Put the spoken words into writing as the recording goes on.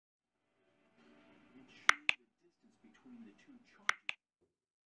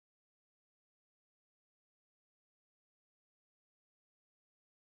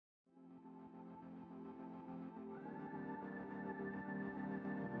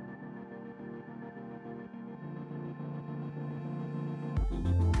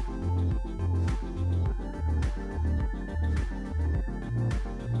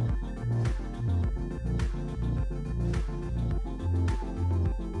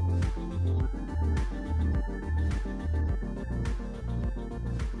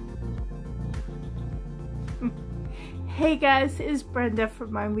Hey guys, it's Brenda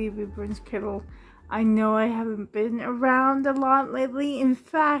from my Reborn Cradle. I know I haven't been around a lot lately. In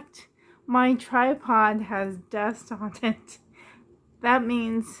fact, my tripod has dust on it. That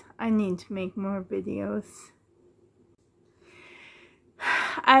means I need to make more videos.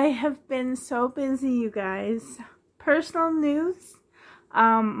 I have been so busy, you guys. Personal news,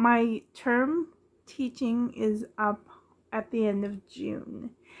 my term teaching is up at the end of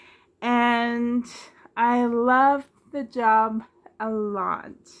June. And I love the job a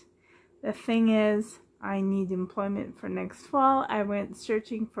lot. The thing is, I need employment for next fall. I went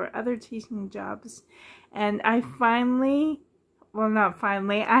searching for other teaching jobs, and I finally, well, not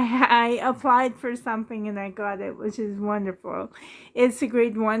finally, I applied for something and I got it, which is wonderful. It's a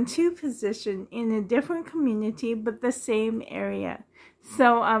grade 1-2 position in a different community, but the same area.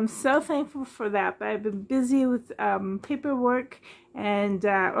 So I'm so thankful for that, but I've been busy with paperwork and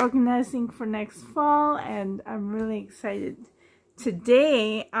organizing for next fall, and I'm really excited.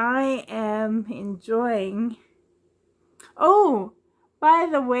 Today I am enjoying, oh, by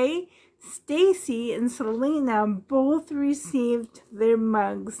the way, Stacy and Selena both received their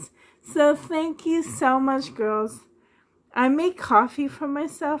mugs. So thank you so much, girls. I make coffee for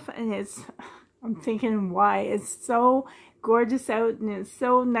myself, and I'm thinking why. It's so gorgeous out and it's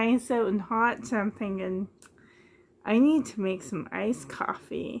so nice out and hot, so I'm thinking I need to make some iced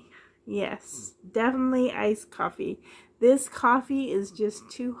coffee. Yes, definitely iced coffee. This coffee is just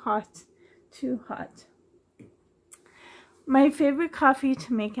too hot, too hot. My favorite coffee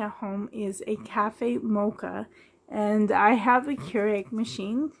to make at home is a cafe mocha, and I have a Keurig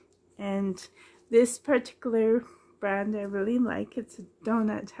machine, and this particular brand I really like. It's a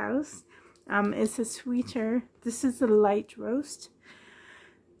donut house. It's a sweeter. This is a light roast.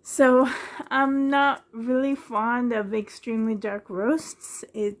 So I'm not really fond of extremely dark roasts.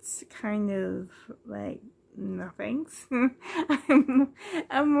 It's kind of like, no thanks. I'm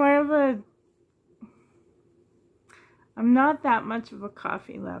not that much of a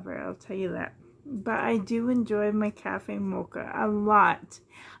coffee lover, I'll tell you that. But I do enjoy my cafe mocha a lot.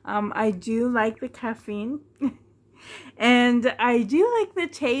 I do like the caffeine. And I do like the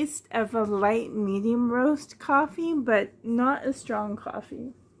taste of a light medium roast coffee, but not a strong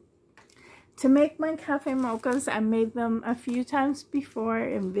coffee. To make my cafe mochas, I made them a few times before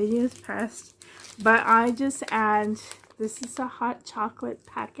in videos past, but I just add, this is a hot chocolate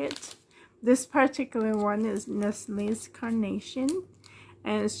packet. This particular one is Nestle's Carnation,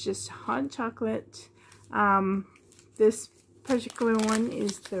 and it's just hot chocolate. This particular one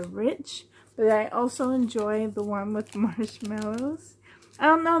is the Rich. But I also enjoy the one with marshmallows. I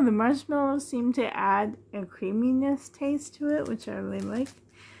don't know, the marshmallows seem to add a creaminess taste to it, which I really like.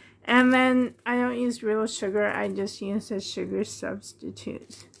 And then I don't use real sugar, I just use a sugar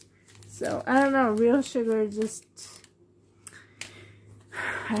substitute. So, I don't know, real sugar just,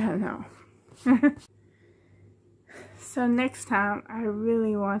 I don't know. So next time, I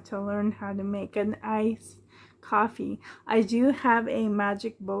really want to learn how to make an iced coffee. I do have a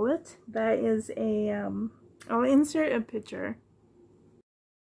magic bullet that is a I'll insert a picture,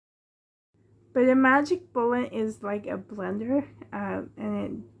 but a magic bullet is like a blender,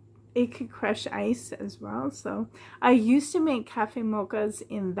 and it could crush ice as well. So I used to make cafe mochas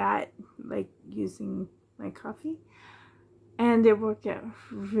in that, like using my coffee, and it worked out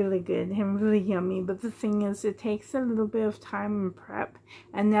really good and really yummy. But the thing is, it takes a little bit of time and prep.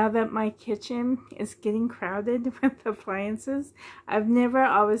 And now that my kitchen is getting crowded with appliances, I've never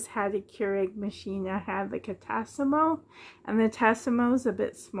always had a Keurig machine. I had like a Tassimo, and the Tassimo is a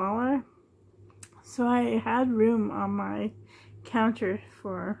bit smaller. So I had room on my counter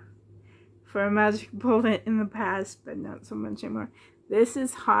for a magic bullet in the past, but not so much anymore. This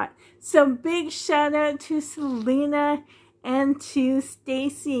is hot. So big shout out to Selena and to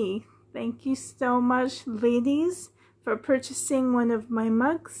Stacy. Thank you so much, ladies, for purchasing one of my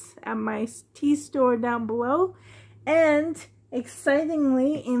mugs at my tea store down below. And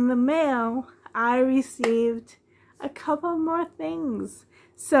excitingly, in the mail, I received a couple more things.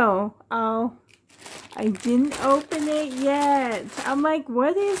 So I didn't open it yet. I'm like,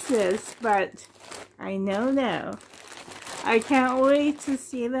 what is this? But I know now. I can't wait to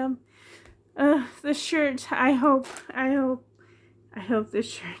see them. The shirt, I hope the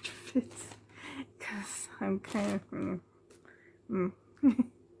shirt fits, because I'm kind of,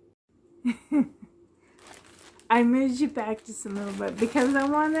 I moved it back just a little bit, because I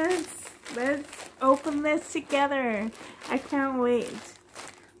want to, let's open this together. I can't wait.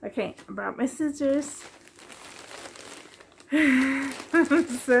 Okay, I brought my scissors. I'm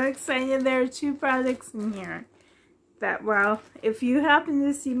so excited. There are 2 products in here. That, well, if you happen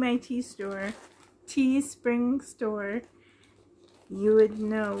to see my tea store, Teespring store, you would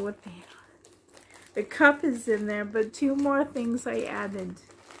know what they are. The cup is in there, but 2 more things I added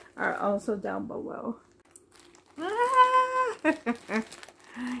are also down below. Ah!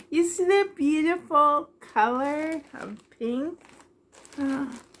 You see the beautiful color of pink? Oh,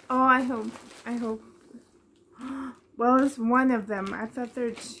 I hope. Well, it's one of them. I thought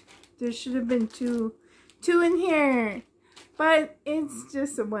there should have been two in here, but it's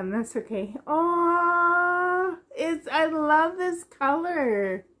just the one. That's okay. Oh, I love this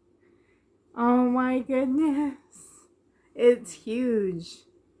color. Oh my goodness, it's huge.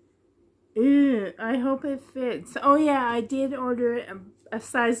 Ew, I hope it fits. Oh yeah, I did order it a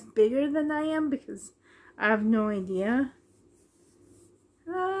size bigger than I am because I have no idea.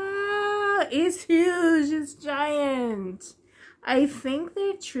 Ah, it's huge. It's giant. I think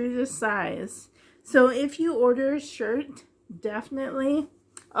they're true to size. So if you order a shirt, definitely.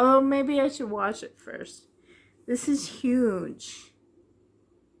 Oh, maybe I should wash it first. This is huge.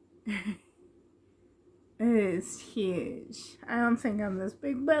 It is huge. I don't think I'm this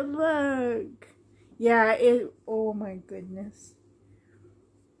big, but look. Yeah, oh my goodness.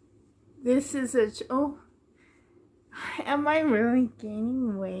 This is oh. Am I really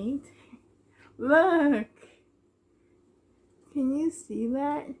gaining weight? Look. Can you see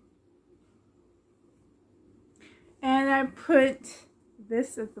that? And I put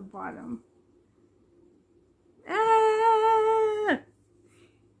this at the bottom. Ah!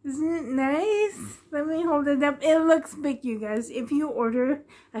 Isn't it nice? Let me hold it up. It looks big, you guys. If you order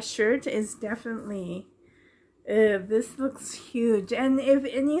a shirt, it's definitely... this looks huge. And if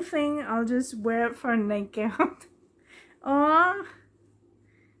anything, I'll just wear it for a nightgown. Aw,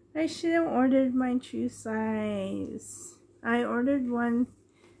 I should have ordered my true size. I ordered one.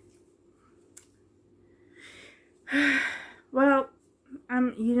 Well,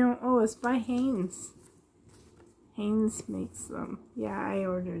 oh, it's by Hanes. Hanes makes them. Yeah, I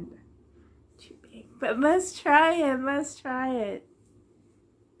ordered too big. But let's try it. Let's try it.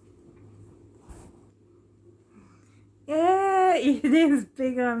 Yeah, it is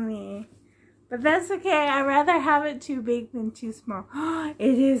big on me. But that's okay. I'd rather have it too big than too small.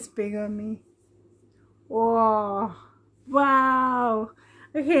 It is big on me. Whoa. Wow.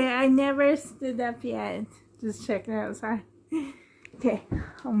 Okay, I never stood up yet. Just checking outside. Okay,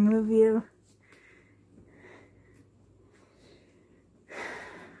 I'll move you.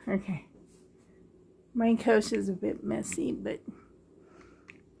 Okay. My couch is a bit messy, but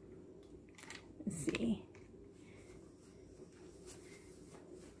let's see.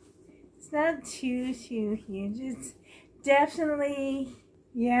 It's not too huge. It's definitely,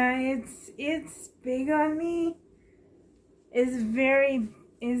 yeah, it's big on me.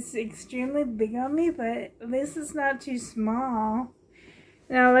 It's extremely big on me, but this is not too small.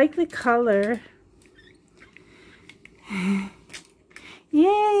 And I like the color.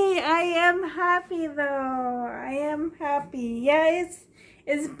 Yay, I am happy though. I am happy. Yeah,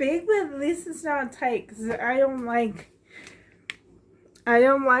 it's big, but at least it's not tight, because I don't like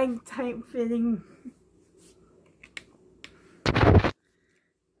tight fitting.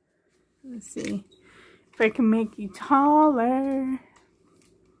 Let's see if I can make you taller.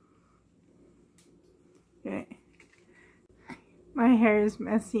 Okay. My hair is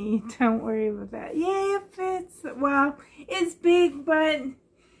messy. Don't worry about that. Yay, it fits. Well, it's big, but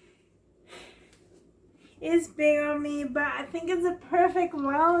it's big on me, but I think it's a perfect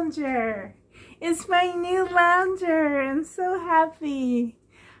lounger. It's my new lounger. I'm so happy.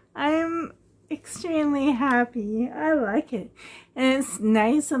 I'm extremely happy. I like it. And it's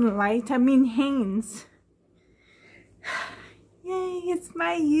nice and light. I mean, Hanes. Yay, it's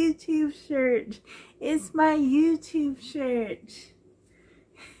my YouTube shirt. It's my YouTube shirt.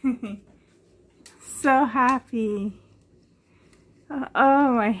 So happy.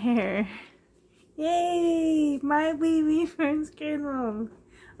 Oh, my hair. Yay, my baby friend's Cradle.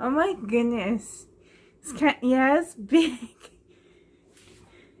 Oh my goodness. Yeah, it's big.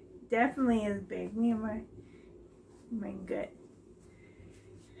 Definitely is big. Me and my gut.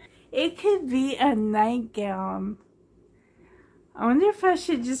 It could be a nightgown. I wonder if I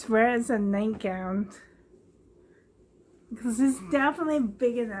should just wear it as a nightgown. Because it's definitely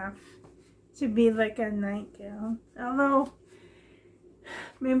big enough to be like a nightgown. Although,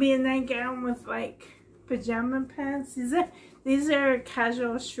 maybe a nightgown with like pajama pants. These are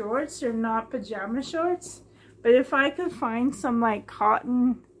casual shorts. They're not pajama shorts. But if I could find some like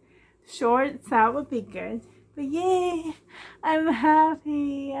cotton shorts, that would be good. But yay, I'm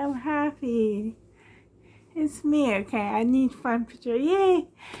happy. I'm happy. It's me, okay? I need a fun picture. Yay!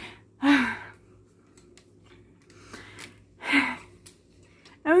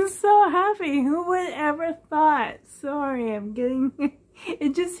 I'm so happy. Who would ever thought? Sorry, I'm getting,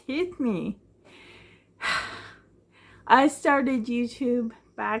 it just hit me. I started YouTube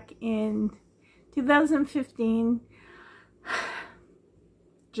back in 2015.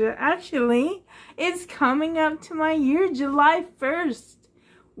 Actually, it's coming up to my year. July 1st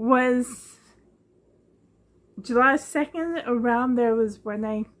was, July 2nd, around there was when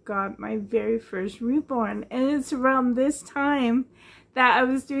I got my very first Reborn. And it's around this time that I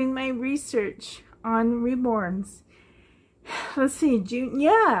was doing my research on Reborns. Let's see, June,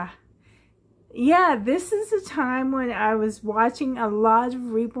 yeah, this is a time when I was watching a lot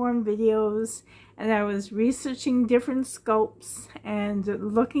of Reborn videos, and I was researching different sculpts and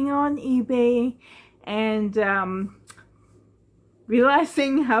looking on eBay and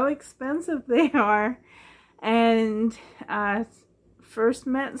realizing how expensive they are. And first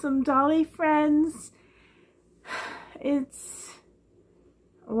met some dolly friends. It's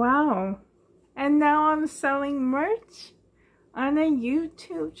wow. And now I'm selling merch on a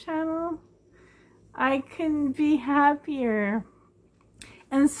YouTube channel. I couldn't be happier.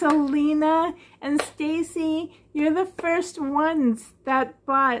 And Selena and Stacy, you're the first ones that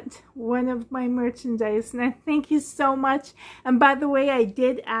bought one of my merchandise, and I thank you so much. And by the way, I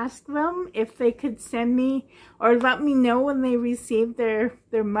did ask them if they could send me or let me know when they received their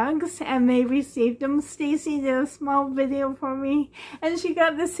mugs, and they received them. Stacy did a small video for me, and she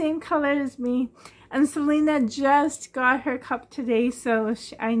got the same color as me. And Selena just got her cup today, so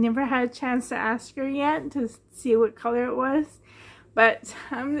I never had a chance to ask her yet to see what color it was. But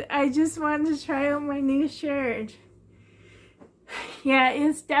I just wanted to try out my new shirt. Yeah,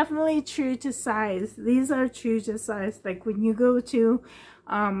 it's definitely true to size. These are true to size. Like when you go to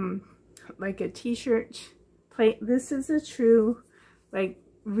like a t-shirt plate, this is a true, like,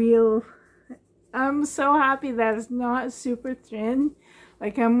 real. I'm so happy that it's not super thin.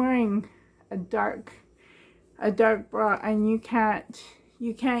 Like, I'm wearing a dark bra, and you can't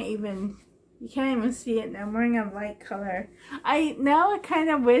even see it. I'm wearing a light color. Now I kind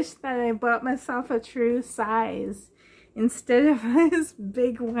of wish that I bought myself a true size instead of this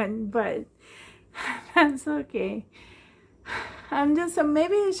big one, but that's okay. So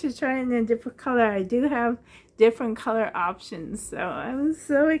maybe I should try it in a different color. I do have different color options, so I'm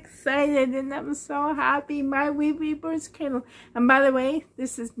so excited and I'm so happy. My wee Reborn's Cradle. And by the way,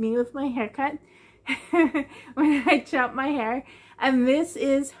 this is me with my haircut when I chop my hair. And this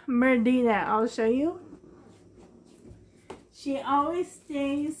is Merdina. I'll show you. She always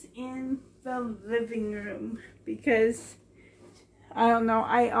stays in the living room because, I don't know,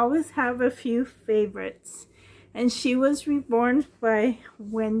 I always have a few favorites. And she was reborn by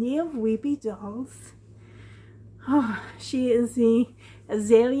Wendy of Weepy Dolls. Oh, she is the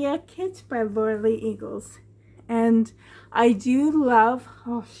Azalea Kit by Laura Lee Eagles. And I do love,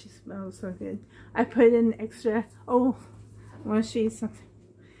 oh, she smells so good. I put in extra, oh, I want to show you something.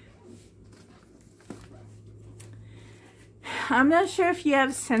 I'm not sure if you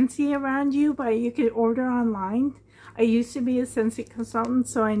have Scentsy around you, but you could order online. I used to be a Scentsy consultant,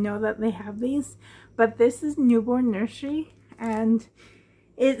 so I know that they have these. But this is Newborn Nursery, and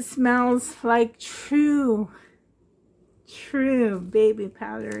it smells like true baby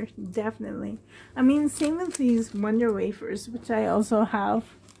powder, definitely. I mean, same with these Wonder Wafers, which I also have.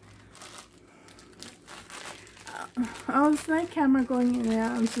 Oh, is my camera going in and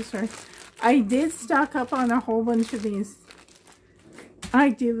out? I'm so sorry. I did stock up on a whole bunch of these. I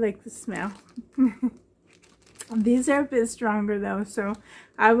do like the smell. These are a bit stronger though, so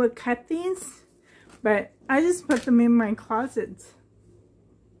I would cut these, but I just put them in my closet.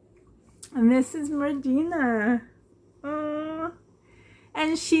 And this is Merdina. Oh,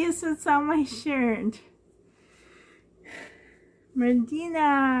 and she sits on my shirt.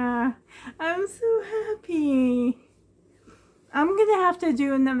 Merdina, I'm so happy. I'm gonna have to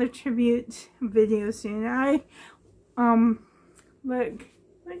do another tribute video soon. Look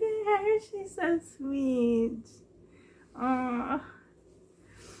at her, she's so sweet. Oh,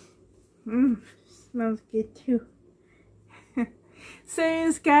 smells good too. So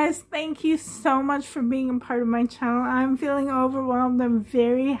yes, guys, thank you so much for being a part of my channel. I'm feeling overwhelmed. I'm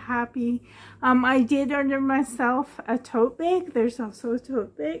very happy. I did order myself a tote bag. There's also a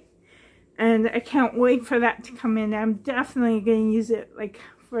tote bag, and I can't wait for that to come in. I'm definitely going to use it like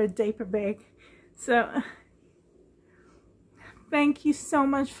for a diaper bag. So thank you so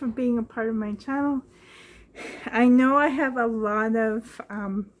much for being a part of my channel. I know I have a lot of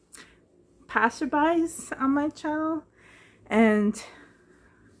passerbys on my channel, and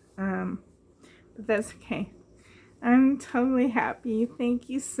but that's okay. I'm totally happy. Thank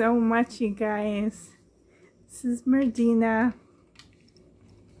you so much, you guys. This is Merdina.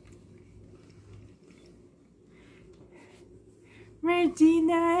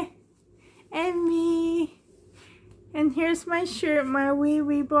 Medina, and me. And here's my shirt, my wee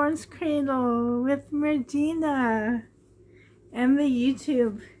Reborn's Cradle with Medina. And the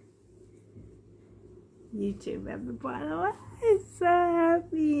YouTube at the bottom. I'm so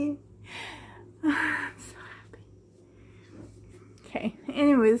happy. I'm so happy. Okay,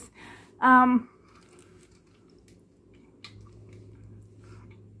 anyways, oh,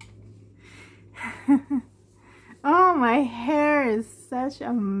 my hair is such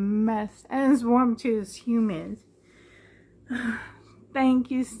a mess. And it's warm too, it's humid.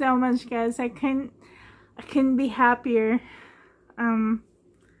 Thank you so much, guys. I couldn't be happier. I'm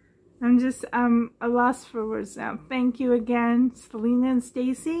just a loss for words now. Thank you again, Selena and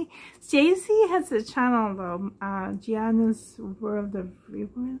Stacy. Stacy has a channel though, Gianna's World of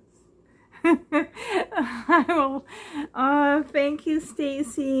Reborns. Thank you,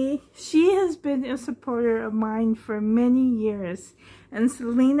 Stacy. She has been a supporter of mine for many years, and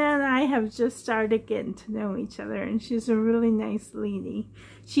Selena and I have just started getting to know each other, and she's a really nice lady.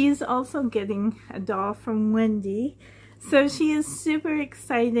 She's also getting a doll from Wendy, so she is super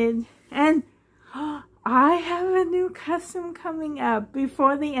excited, and I have a new custom coming up.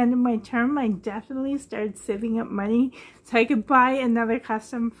 Before the end of my term, I definitely started saving up money so I could buy another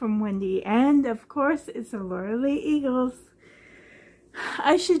custom from Wendy. And of course, it's a Lorelei Eagles.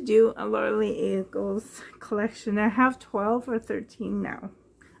 I should do a Lorelei Eagles collection. I have 12 or 13 now.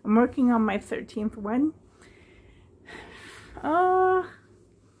 I'm working on my 13th one.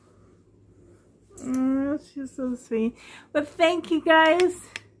 She's so sweet. But thank you, guys.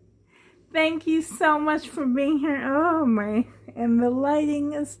 Thank you so much for being here. Oh my, and the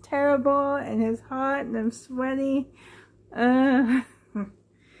lighting is terrible and it's hot and I'm sweaty. But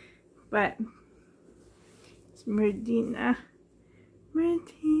it's Medina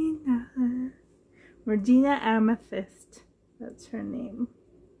Amethyst. That's her name.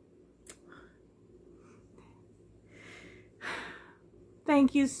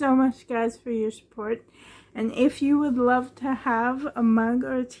 Thank you so much, guys, for your support. And if you would love to have a mug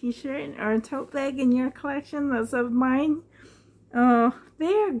or a t-shirt or a tote bag in your collection, those of mine, oh,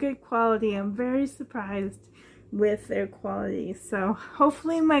 they are good quality. I'm very surprised with their quality. So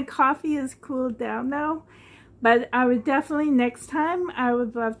hopefully my coffee is cooled down now. But I would definitely, next time, I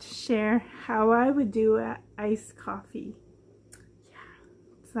would love to share how I would do an iced coffee. Yeah,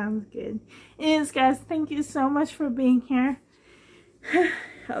 sounds good. Anyways, guys, thank you so much for being here.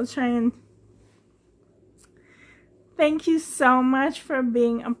 I'll try and... Thank you so much for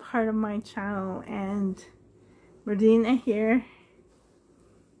being a part of my channel. And Medina here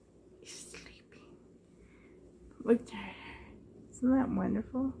is sleeping. Look at her. Isn't that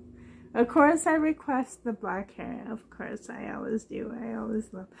wonderful? Of course, I request the black hair. Of course, I always do. I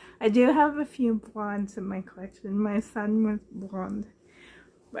always love. I do have a few blondes in my collection. My son was blonde.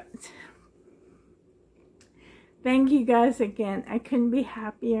 But thank you guys again. I couldn't be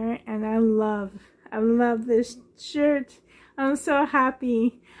happier, and I love this shirt. I'm so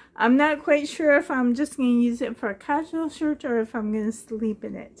happy. I'm not quite sure if I'm just going to use it for a casual shirt or if I'm going to sleep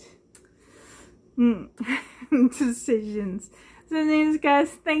in it. Decisions. So anyways,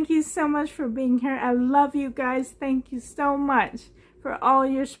 guys, thank you so much for being here. I love you guys. Thank you so much for all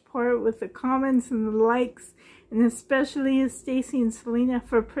your support with the comments and the likes, and especially Stacy and Selena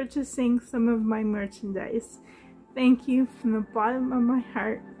for purchasing some of my merchandise. Thank you from the bottom of my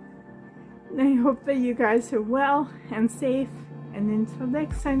heart. I hope that you guys are well and safe. And until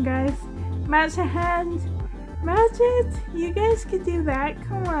next time, guys, match a hand. Match it. You guys can do that.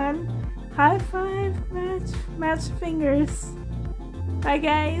 Come on. High five. Match fingers. Bye,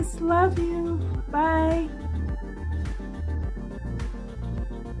 guys. Love you. Bye.